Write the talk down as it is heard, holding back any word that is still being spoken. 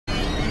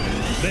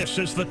This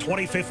is the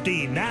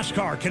 2015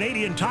 NASCAR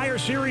Canadian Tire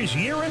Series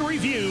Year in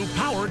Review,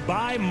 powered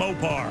by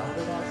Mopar.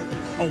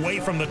 Away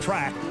from the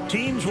track,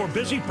 teams were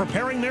busy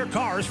preparing their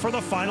cars for the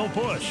final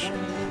push.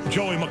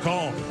 Joey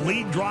McCall,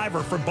 lead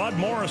driver for Bud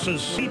Morris's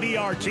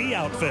CBRT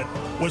outfit,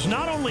 was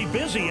not only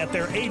busy at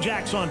their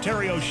Ajax,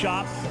 Ontario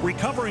shop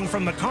recovering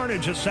from the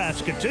carnage at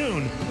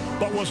Saskatoon,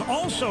 but was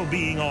also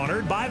being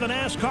honored by the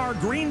NASCAR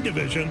Green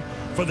Division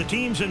for the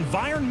team's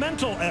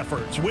environmental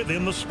efforts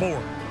within the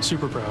sport.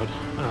 Super proud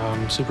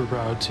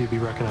to be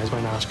recognized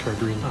by NASCAR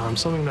Green.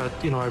 Something that,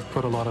 I've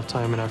put a lot of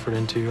time and effort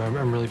into.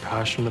 I'm really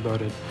passionate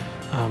about it.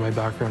 My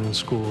background in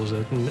schools,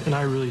 and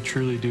I really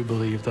truly do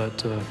believe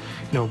that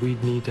we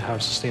need to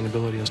have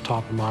sustainability as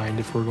top of mind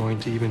if we're going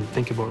to even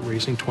think about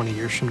racing 20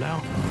 years from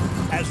now.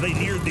 As they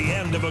neared the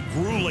end of a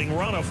grueling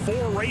run of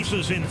 4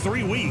 races in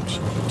 3 weeks,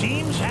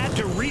 teams had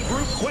to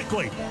regroup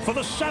quickly for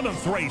the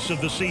 7th race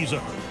of the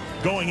season.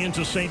 Going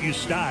into St.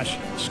 Eustache,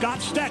 Scott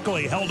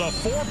Steckley held a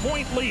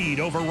 4-point lead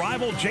over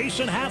rival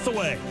Jason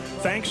Hathaway,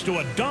 thanks to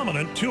a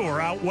dominant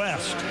tour out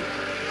west.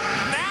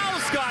 Now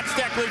Scott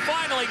Steckley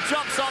finally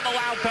jumps on the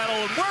loud pedal,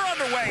 and we're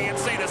underway in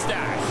St.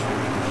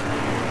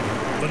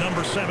 Eustache. The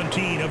number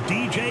 17 of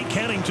DJ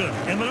Kennington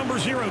and the number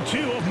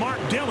 02 of Mark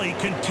Dilley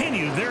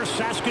continued their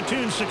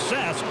Saskatoon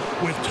success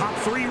with top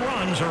 3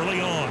 runs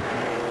early on.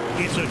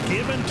 It's a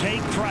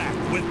give-and-take track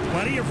with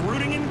plenty of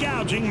rooting and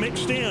gouging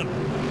mixed in.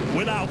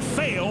 Without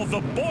fail,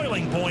 the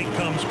boiling point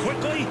comes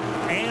quickly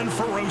and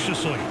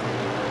ferociously.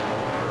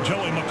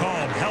 Joey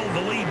McCall held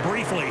the lead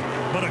briefly,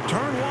 but a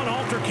turn 1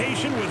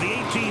 altercation with the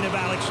 18 of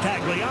Alex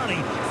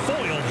Tagliani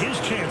foiled his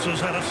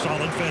chances at a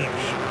solid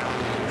finish.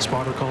 The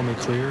spotter called me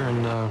clear,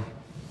 and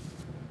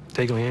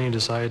Tagliani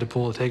decided to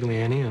pull a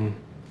Tagliani and,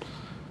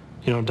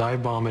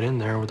 dive bomb it in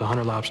there with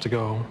 100 laps to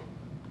go.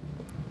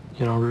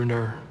 Ruined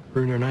our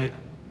night.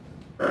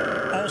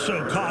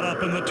 Also caught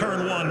up in the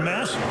turn 1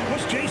 mess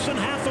was Jason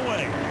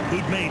Hathaway,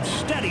 who'd made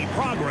steady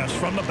progress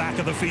from the back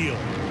of the field.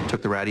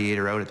 Took the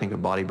radiator out, I think a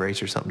body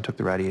brace or something, took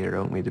the radiator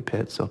out and made the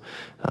pit. So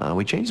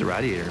we changed the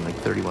radiator in like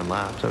 31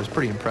 laps. I was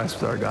pretty impressed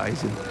with our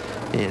guys.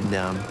 And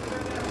the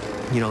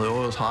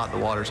oil's hot, the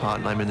water's hot,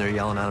 and I'm in there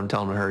yelling at them,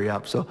 telling them to hurry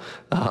up. So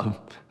I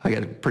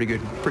got a pretty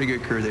good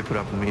crew they put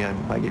up with me.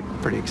 I get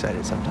pretty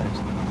excited sometimes.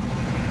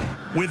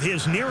 With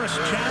his nearest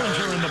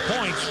challenger in the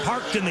points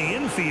parked in the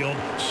infield,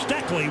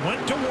 Steckley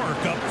went to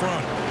work up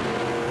front.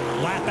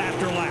 Lap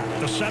after lap,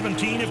 the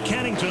 17 of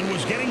Kennington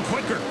was getting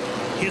quicker.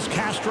 His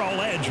Castrol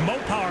Edge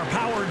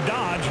Mopar-powered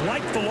Dodge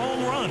liked the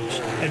long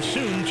runs and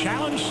soon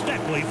challenged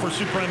Steckley for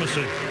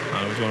supremacy.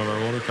 It was one of our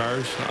older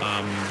cars,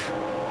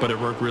 but it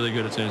worked really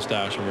good at St.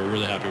 Eustache, and we're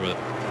really happy with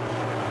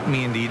it.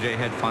 Me and DJ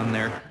had fun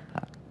there.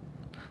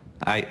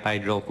 I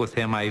drove with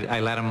him.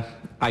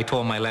 I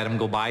told him I let him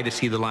go by to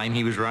see the line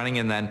he was running,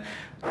 and then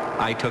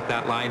I took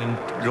that line and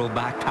drove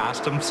back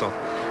past him, so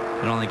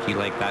I don't think he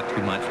liked that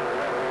too much.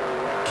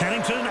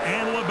 Kennington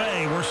and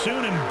LeBay were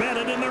soon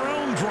embedded in their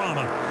own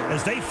drama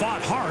as they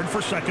fought hard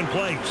for second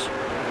place.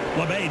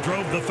 LeBay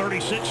drove the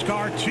 36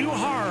 car too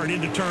hard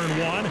into turn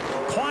 1,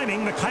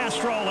 climbing the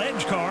Castrol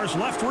Edge car's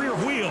left rear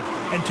wheel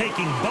and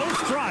taking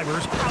both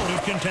drivers out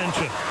of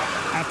contention.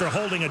 After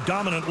holding a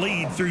dominant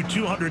lead through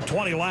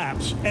 220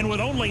 laps, and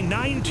with only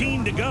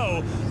 19 to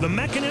go, the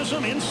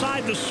mechanism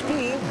inside the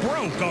spool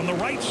broke on the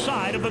right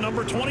side of the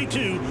number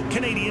 22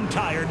 Canadian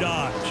Tire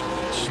Dodge.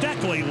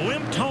 Steckley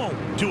limped home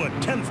to a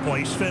 10th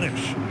place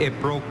finish. It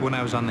broke when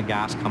I was on the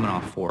gas coming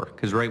off 4,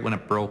 because right when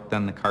it broke,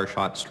 then the car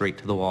shot straight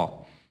to the wall.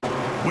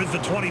 With the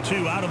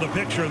 22 out of the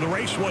picture, the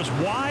race was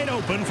wide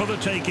open for the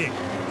taking.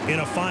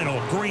 In a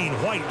final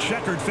green-white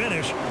checkered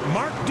finish,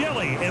 Mark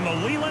Dilley in the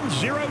Leland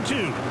 02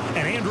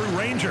 and Andrew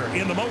Ranger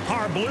in the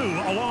Mopar Blue,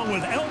 along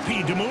with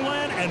LP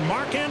Dumoulin and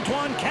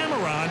Marc-Antoine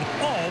Cameron,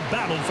 all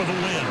battled for the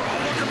win.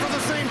 Looking for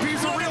the same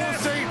piece of real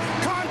estate.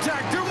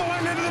 Contact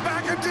Dumoulin into the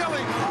back of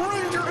Dilley.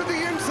 Ranger to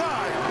the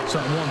inside. So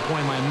at one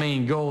point, my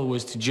main goal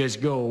was to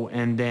just go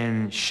and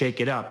then shake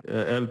it up.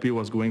 LP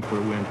was going for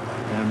a win,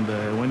 and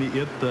when he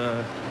hit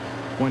the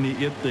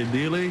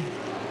Dilley,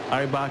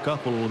 I back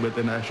up a little bit,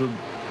 and I should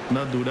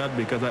not do that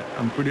because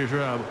I'm pretty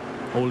sure I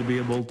will be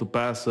able to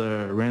pass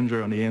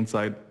Ranger on the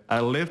inside.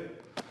 I lift,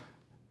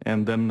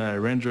 and then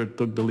Ranger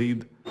took the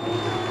lead.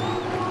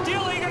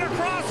 Dilley gonna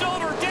cross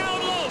over,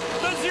 down low.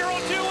 The 02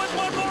 with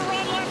one more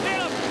run left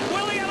in him.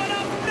 Will he have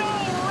enough? No,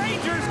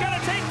 Ranger's gonna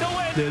take the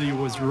win. Dilley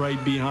was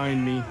right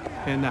behind me,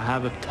 and I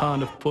have a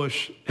ton of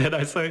push. And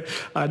I say,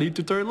 I need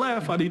to turn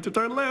left, but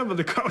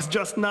the car was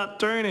just not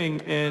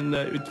turning, and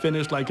it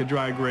finished like a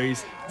drag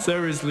race.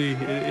 Seriously,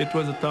 it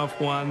was a tough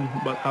one,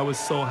 but I was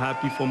so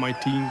happy for my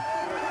team.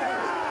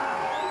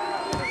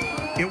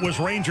 It was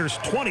Ranger's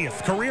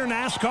 20th career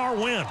NASCAR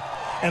win,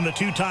 and the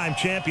 2-time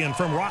champion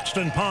from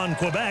Roxton Pond,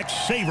 Quebec,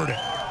 savored it.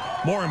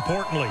 More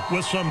importantly,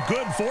 with some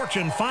good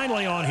fortune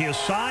finally on his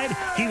side,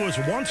 he was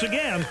once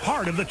again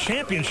part of the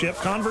championship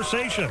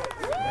conversation.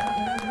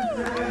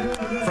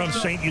 From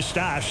St.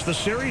 Eustache, the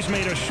series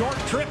made a short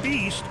trip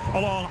east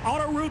along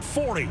Autoroute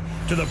 40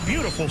 to the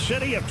beautiful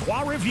city of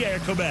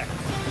Trois-Rivières, Quebec.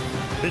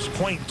 This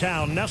quaint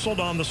town, nestled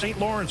on the St.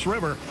 Lawrence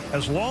River,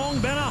 has long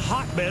been a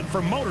hotbed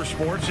for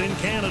motorsports in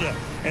Canada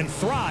and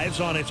thrives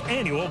on its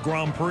annual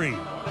Grand Prix.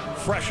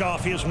 Fresh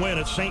off his win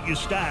at St.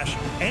 Eustache,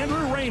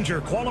 Andrew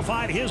Ranger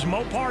qualified his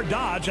Mopar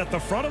Dodge at the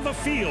front of the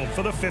field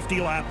for the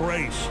 50-lap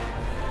race.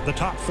 The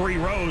top 3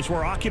 rows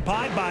were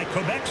occupied by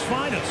Quebec's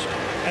finest,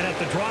 and at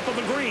the drop of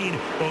the green,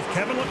 both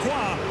Kevin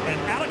Lacroix and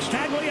Alex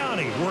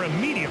Tagliani were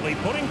immediately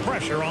putting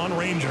pressure on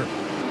Ranger.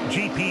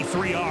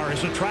 GP3R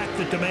is a track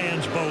that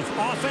demands both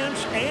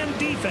offense and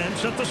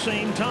defense at the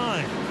same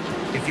time.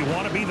 If you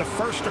want to be the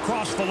first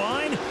across the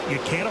line, you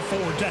can't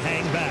afford to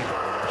hang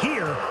back.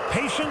 Here,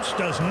 patience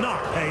does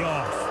not pay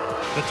off.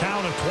 The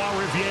town of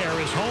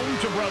Trois-Rivières is home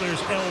to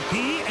brothers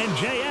LP and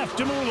JF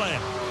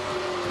Dumoulin.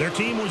 Their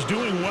team was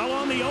doing well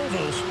on the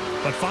ovals,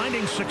 but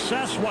finding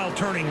success while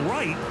turning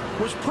right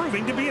was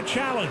proving to be a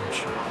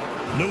challenge.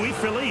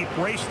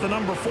 Louis-Philippe raced the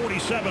number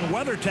 47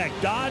 WeatherTech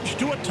Dodge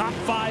to a top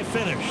 5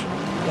 finish,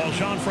 while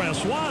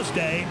Jean-Francois'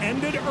 day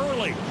ended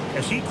early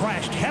as he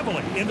crashed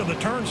heavily into the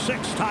turn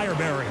 6 tire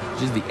barrier.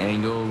 Just the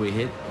angle we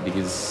hit,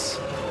 because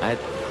I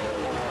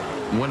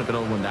went up and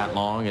over that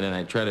long, and then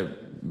I try to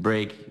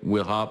brake,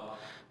 wheel hop,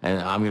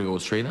 and I'm going to go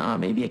straight.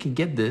 Maybe I can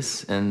get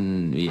this,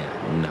 and yeah,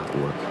 not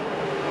work.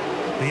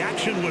 The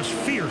action was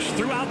fierce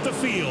throughout the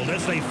field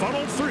as they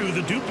funneled through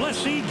the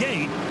Duplessis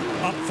gate.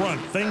 Up front,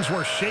 things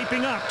were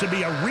shaping up to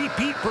be a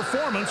repeat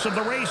performance of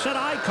the race at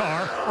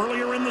ICAR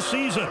earlier in the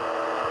season.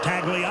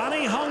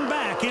 Tagliani hung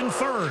back in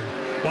third,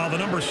 while the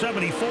number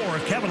 74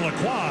 of Kevin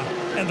Lacroix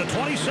and the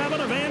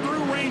 27 of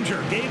Andrew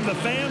Ranger gave the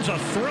fans a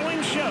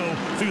thrilling show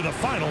through the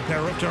final pair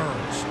of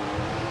turns.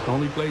 The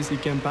only place he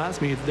can pass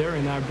me is there,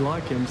 and I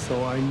block him,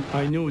 so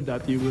I knew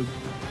that he would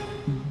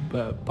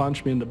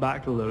punch me in the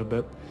back a little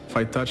bit. If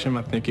I touch him,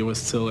 I think it was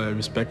still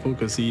respectful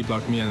because he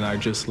blocked me and I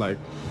just like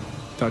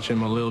touch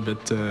him a little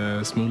bit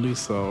smoothly,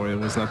 so it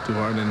was not too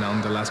hard. And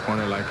on the last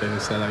corner, like I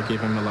said, I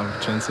gave him a lot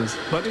of chances.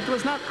 But it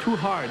was not too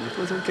hard. It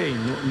was okay.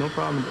 No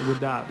problem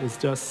with that. It's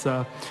just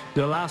the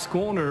last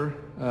corner,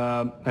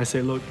 I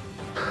say, look,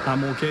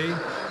 I'm okay.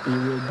 He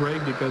will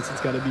brake because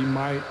it's got to be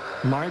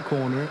my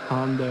corner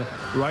on the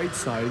right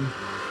side,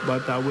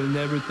 but I will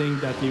never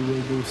think that he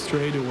will go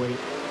straight away.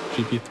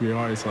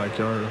 GP3R is like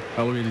you're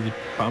already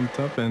pumped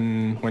up,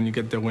 and when you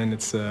get the win,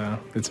 it's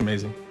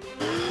amazing.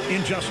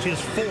 In just his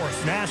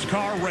 4th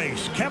NASCAR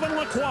race, Kevin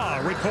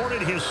Lacroix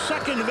recorded his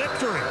 2nd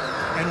victory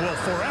and will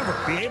forever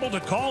be able to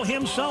call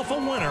himself a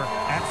winner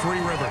at Three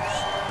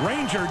Rivers.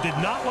 Ranger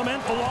did not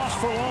lament the loss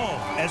for long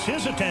as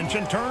his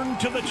attention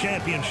turned to the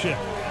championship.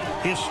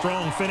 His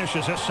strong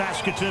finishes at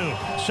Saskatoon,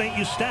 St.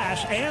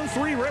 Eustache, and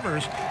Three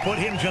Rivers put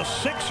him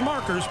just 6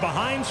 markers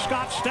behind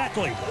Scott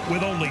Steckley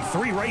with only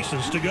 3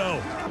 races to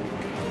go.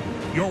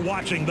 You're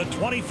watching the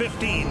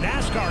 2015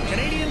 NASCAR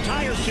Canadian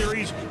Tire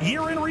Series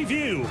Year in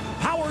Review,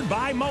 powered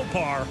by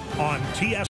Mopar on TS.